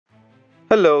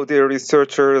Hello dear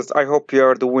researchers, I hope you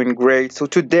are doing great. So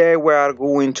today we are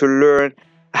going to learn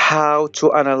how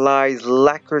to analyze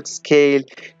Likert scale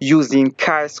using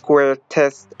chi-square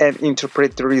test and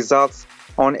interpret the results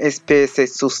on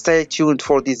SPSS. So stay tuned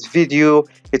for this video.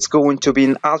 It's going to be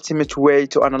an ultimate way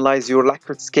to analyze your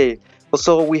Likert scale.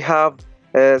 Also we have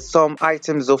some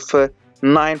items of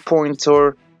 9 points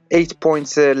or 8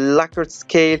 points Likert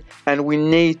scale, and we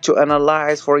need to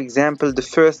analyze, for example, the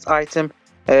first item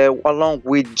along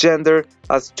with gender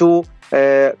as two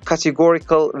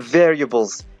categorical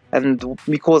variables. And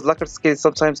because Likert scale is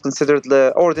sometimes considered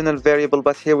the ordinal variable,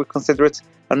 but here we consider it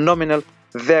a nominal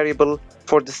variable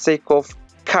for the sake of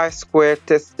chi-square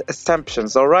test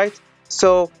assumptions. All right,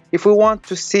 so if we want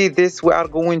to see this, we are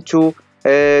going to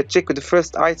check the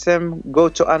first item, go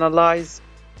to analyze,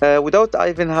 without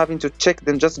even having to check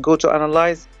them, just go to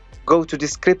analyze, go to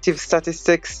descriptive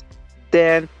statistics,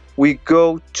 then we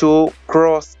go to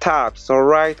cross tabs. All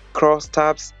right, cross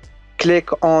tabs, click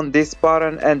on this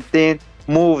button and then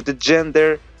move the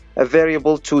gender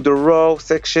variable to the row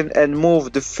section and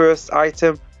move the first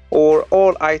item or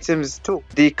all items to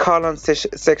the column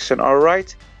section. All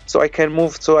right, so I can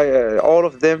move to all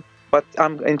of them, but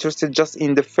I'm interested just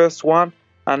in the first one,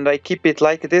 and I keep it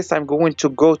like this. I'm going to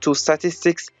go to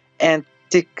statistics and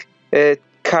tick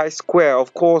chi-square.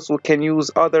 Of course, we can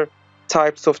use other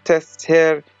types of tests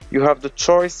here. You have the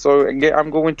choice. So again, I'm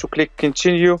going to click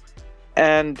continue,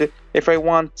 and if I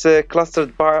want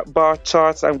clustered bar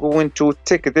charts, I'm going to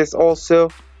tick this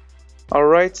also. All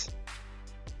right,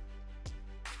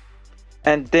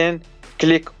 and then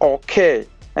click OK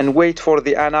and wait for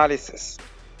the analysis.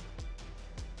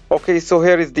 Okay, so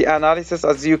here is the analysis.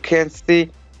 As you can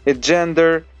see, a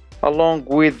gender along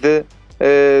with the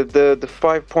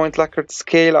 5-point Likert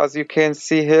scale, as you can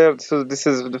see here. So this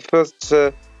is the first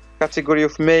category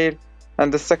of male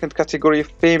and the second category of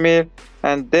female,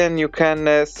 and then you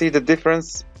can see the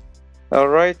difference. All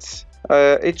right,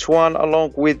 each one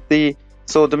along with the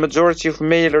majority of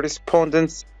male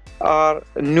respondents are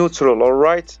neutral. All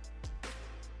right,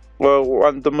 well,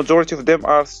 and the majority of them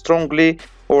are strongly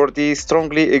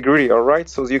agree. All right,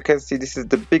 so you can see this is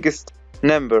the biggest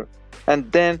number.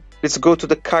 And then let's go to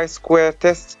the chi-square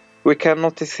test. We can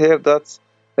notice here that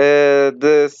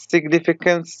the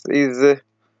significance is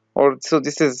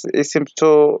this is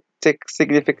asymptotic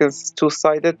significance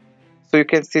two-sided. So you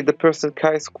can see the percent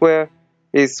chi-square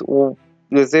is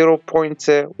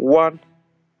 0.1.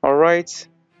 all right,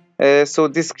 so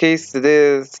in this case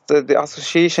the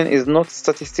association is not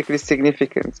statistically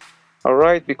significant. All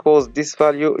right, because this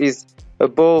value is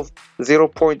above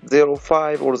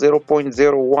 0.05 or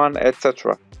 0.01,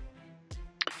 etc.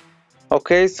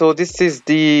 Okay, so this is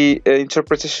the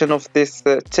interpretation of this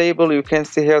table. You can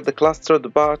see here the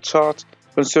clustered bar chart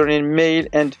concerning male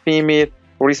and female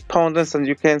respondents, and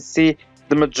you can see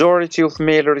the majority of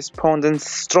male respondents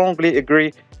strongly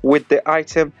agree with the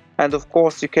item. And of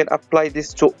course, you can apply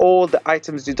this to all the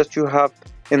items that you have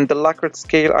in the Likert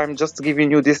scale. I'm just giving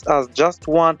you this as just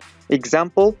one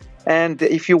example. And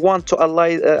if you want to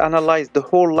analyze the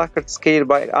whole Likert scale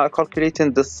by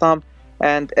calculating the sum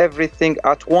and everything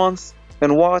at once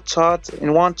in one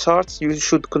chart, you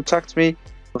should contact me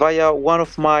via one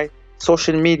of my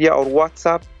social media or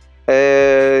WhatsApp,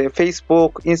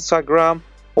 Facebook, Instagram,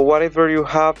 or whatever you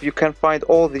have. You can find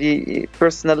all the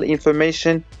personal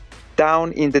information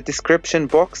down in the description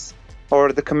box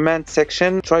or the comment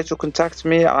section. Try to contact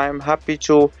me. I'm happy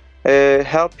to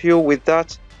help you with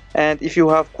that. And if you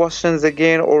have questions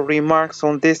again or remarks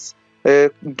on this,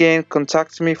 again,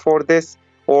 contact me for this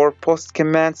or post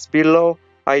comments below.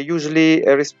 I usually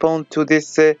respond to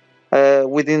this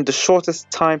within the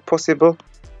shortest time possible.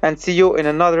 And see you in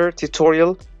another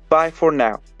tutorial. Bye for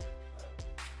now.